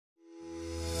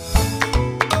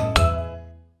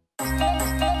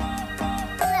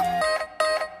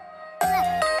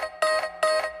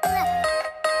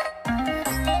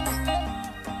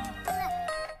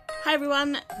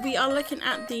everyone, we are looking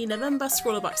at the November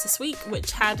Scrawlrbox this week, which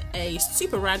had a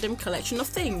super random collection of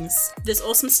things. This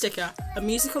awesome sticker, a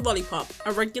musical lollipop,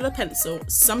 a regular pencil,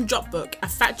 some Jottbook, a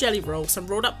fat jelly roll, some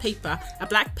rolled up paper, a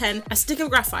black pen, a stick of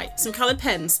graphite, some coloured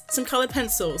pens, some coloured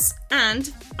pencils,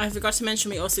 and I forgot to mention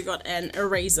we also got an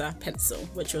eraser pencil,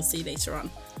 which you'll see later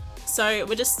on. So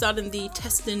we're just starting the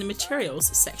testing the materials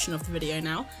section of the video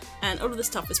now, and all of the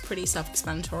stuff is pretty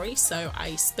self-explanatory, so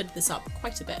I sped this up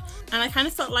quite a bit. And I kind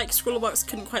of felt like Scrawlrbox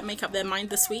couldn't quite make up their mind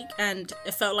this week, and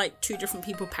it felt like two different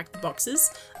people packed the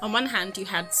boxes. On one hand you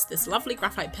had this lovely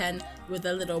graphite pen with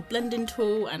a little blending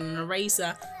tool and an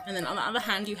eraser, and then on the other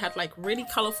hand you had like really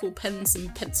colourful pens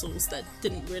and pencils that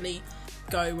didn't really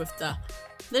go with the...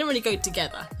 They didn't really go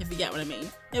together, if you get what I mean.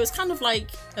 It was kind of like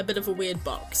a bit of a weird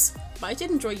box, but I did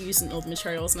enjoy using all the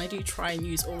materials and I do try and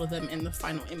use all of them in the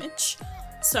final image.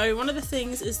 So one of the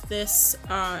things is this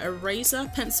eraser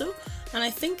pencil, and I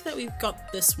think that we've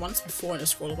got this once before in a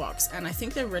Scrawlrbox, and I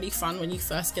think they're really fun when you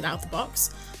first get out of the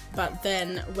box, but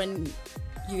then when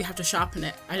you have to sharpen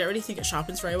it, I don't really think it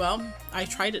sharpens very well. I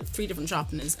tried it 3 different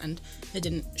sharpeners and it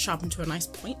didn't sharpen to a nice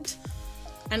point.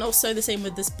 And also the same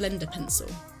with this blender pencil.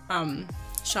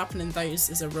 Sharpening those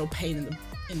is a real pain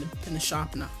in the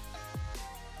sharpener.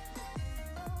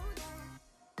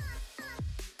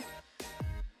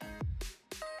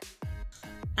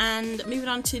 And moving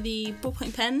on to the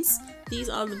ballpoint pens, these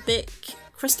are the Bic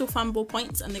Cristal Fun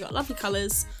Ballpoints, and they got lovely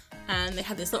colours, and they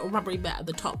had this little rubbery bit at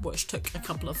the top which took a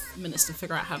couple of minutes to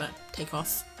figure out how to take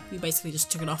off. You basically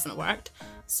just took it off and it worked,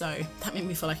 so that made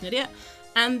me feel like an idiot.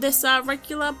 And this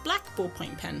regular black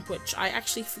ballpoint pen, which I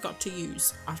actually forgot to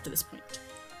use after this point.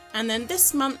 And then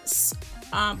this month's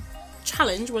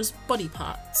challenge was body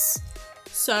parts.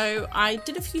 So I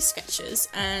did a few sketches,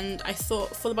 and I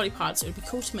thought for the body parts it would be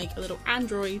cool to make a little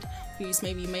android who's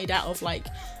maybe made out of like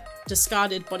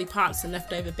discarded body parts and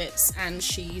leftover bits, and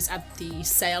she's at the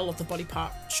sale of the body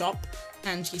part shop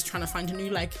and she's trying to find a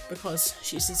new leg because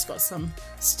she's just got some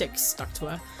sticks stuck to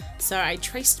her. So I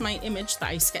traced my image that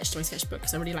I sketched in my sketchbook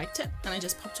because I really liked it, and I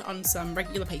just popped it on some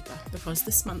regular paper because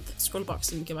this month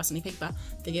Scrawlrbox didn't give us any paper.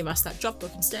 They gave us that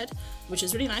Jottbook instead, which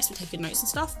is really nice for taking notes and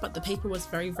stuff, but the paper was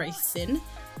very thin,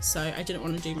 so I didn't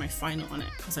want to do my final on it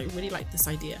because I really liked this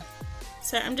idea.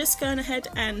 So I'm just going ahead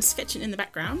and sketching in the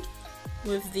background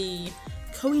with the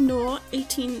Koh-I-Noor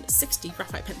 1860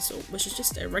 graphite pencil, which is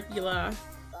just a regular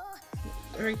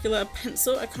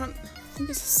pencil. I think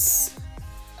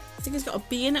it's got a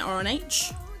B in it or an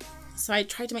H. So I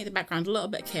tried to make the background a little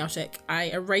bit chaotic.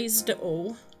 I erased it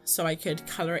all so I could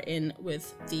colour it in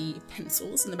with the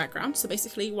pencils in the background. So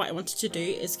basically what I wanted to do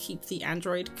is keep the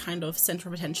android kind of centre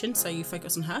of attention, so you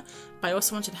focus on her, but I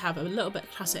also wanted to have a little bit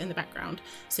of clutter in the background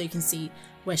so you can see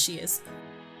where she is.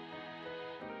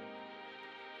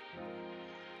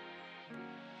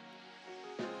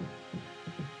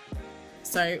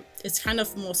 So it's kind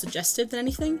of more suggestive than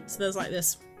anything. So there's like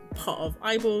this pot of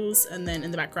eyeballs, and then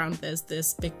in the background there's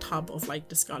this big tub of like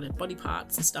discarded body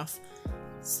parts and stuff.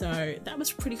 So that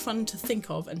was pretty fun to think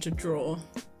of and to draw.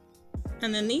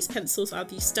 And then these pencils are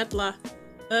the Staedtler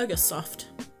Ergosodt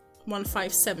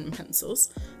 157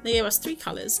 pencils. They gave us 3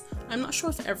 colours. I'm not sure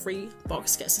if every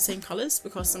box gets the same colours,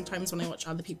 because sometimes when I watch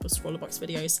other people's Scrawlrbox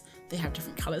videos they have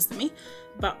different colours than me,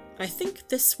 but I think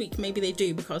this week maybe they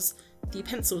do because the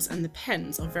pencils and the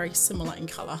pens are very similar in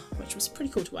colour, which was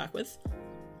pretty cool to work with.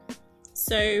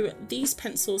 So these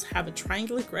pencils have a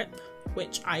triangular grip,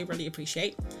 which I really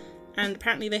appreciate, and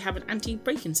apparently they have an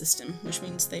anti-breaking system, which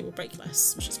means they will break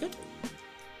less, which is good.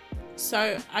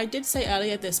 So I did say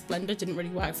earlier this blender didn't really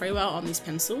work very well on these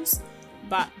pencils,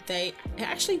 but it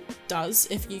actually does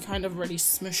if you kind of really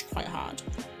smush quite hard.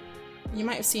 You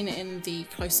might have seen it in the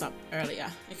close-up earlier.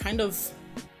 It kind of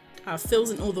fills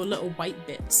in all the little white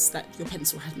bits that your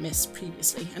pencil had missed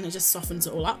previously, and it just softens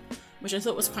it all up, which I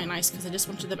thought was quite nice because I just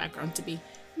wanted the background to be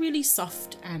really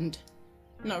soft and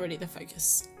not really the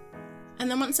focus.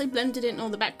 And then once I blended in all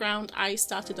the background, I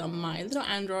started on my little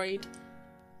android,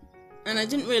 and I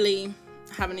didn't really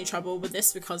have any trouble with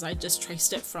this because I just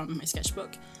traced it from my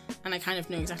sketchbook and I kind of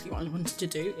knew exactly what I wanted to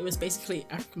do. It was basically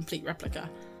a complete replica.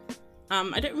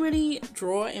 I don't really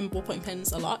draw in ballpoint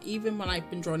pens a lot. Even when I've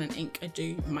been drawing in ink, I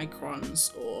do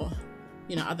microns or,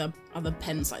 you know, other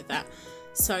pens like that.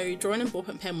 So drawing in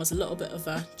ballpoint pen was a little bit of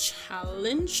a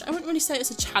challenge. I wouldn't really say it's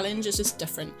a challenge, it's just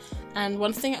different. And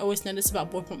one thing I always notice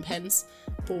about ballpoint pens,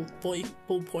 ballpoint,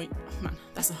 oh man,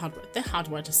 that's a hard word. They're hard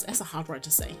word to say. That's a hard word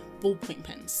to say. Ballpoint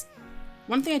pens.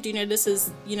 One thing I do notice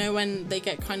is, you know, when they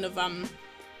get kind of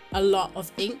a lot of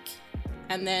ink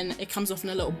and then it comes off in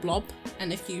a little blob,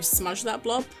 and if you smudge that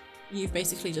blob, you've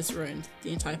basically just ruined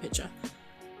the entire picture.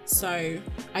 So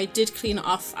I did clean it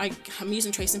off. I'm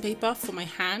using tracing paper for my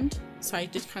hand, so I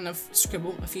did kind of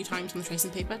scribble a few times on the tracing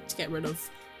paper to get rid of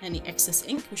any excess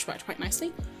ink, which worked quite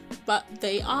nicely. But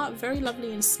they are very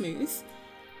lovely and smooth.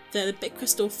 They're the Bic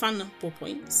Cristal Fun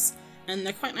Ballpoints, and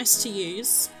they're quite nice to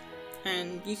use.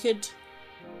 And you could,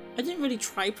 I didn't really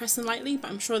try pressing lightly, but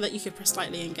I'm sure that you could press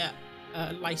lightly and get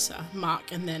a lighter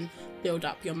mark and then build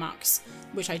up your marks,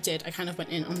 which I did. I kind of went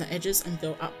in on the edges and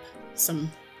built up some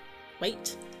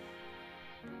weight.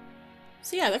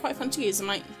 So yeah, they're quite fun to use. I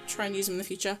might try and use them in the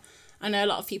future. I know a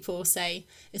lot of people say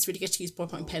it's really good to use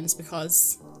ballpoint pens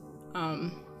because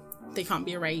they can't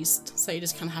be erased, so you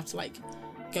just kind of have to like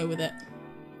go with it,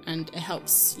 and it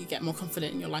helps you get more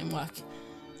confident in your line work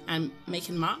and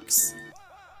making marks,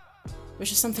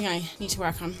 which is something I need to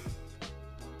work on.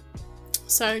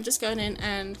 So just going in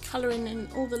and colouring in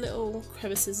all the little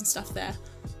crevices and stuff there.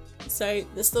 So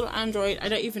this little android, I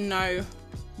don't even know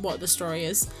what the story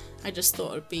is. I just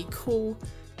thought it would be cool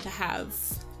to have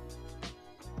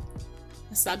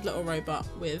a sad little robot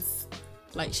with,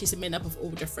 like, she's made up of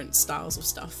all different styles of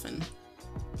stuff, and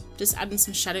just adding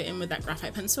some shadow in with that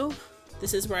graphite pencil.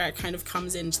 This is where it kind of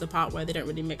comes into the part where they don't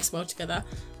really mix well together,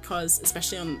 because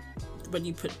especially on when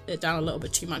you put it down a little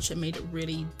bit too much, it made it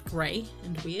really grey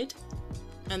and weird.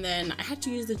 And then I had to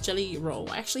use the jelly roll.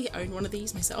 I actually own one of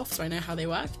these myself, so I know how they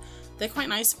work. They're quite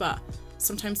nice, but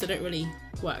sometimes they don't really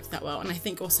work that well. And I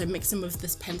think also mixing with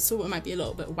this pencil, it might be a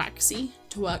little bit waxy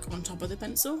to work on top of the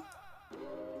pencil.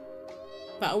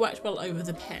 But it worked well over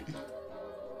the pen.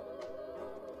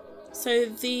 So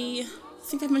I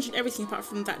think I've mentioned everything apart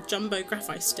from that jumbo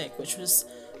graphite stick, which was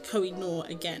Koh-I-Noor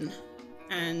again.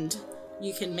 And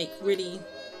you can make really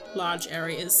large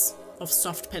areas of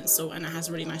soft pencil, and it has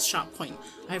a really nice sharp point.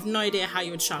 I have no idea how you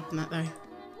would sharpen that though.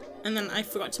 And then I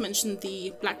forgot to mention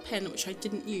the black pen, which I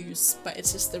didn't use, but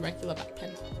it's just the regular black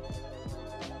pen.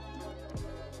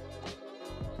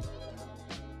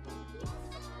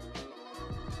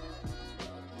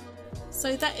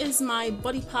 So that is my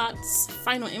body parts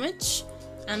final image,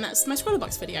 and that's my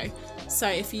Scrawlrbox video. So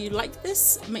if you like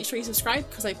this, make sure you subscribe,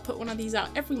 because I put one of these out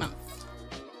every month.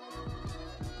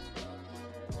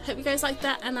 Hope you guys like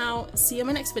that, and I'll see you in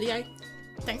my next video.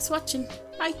 Thanks for watching.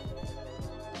 Bye!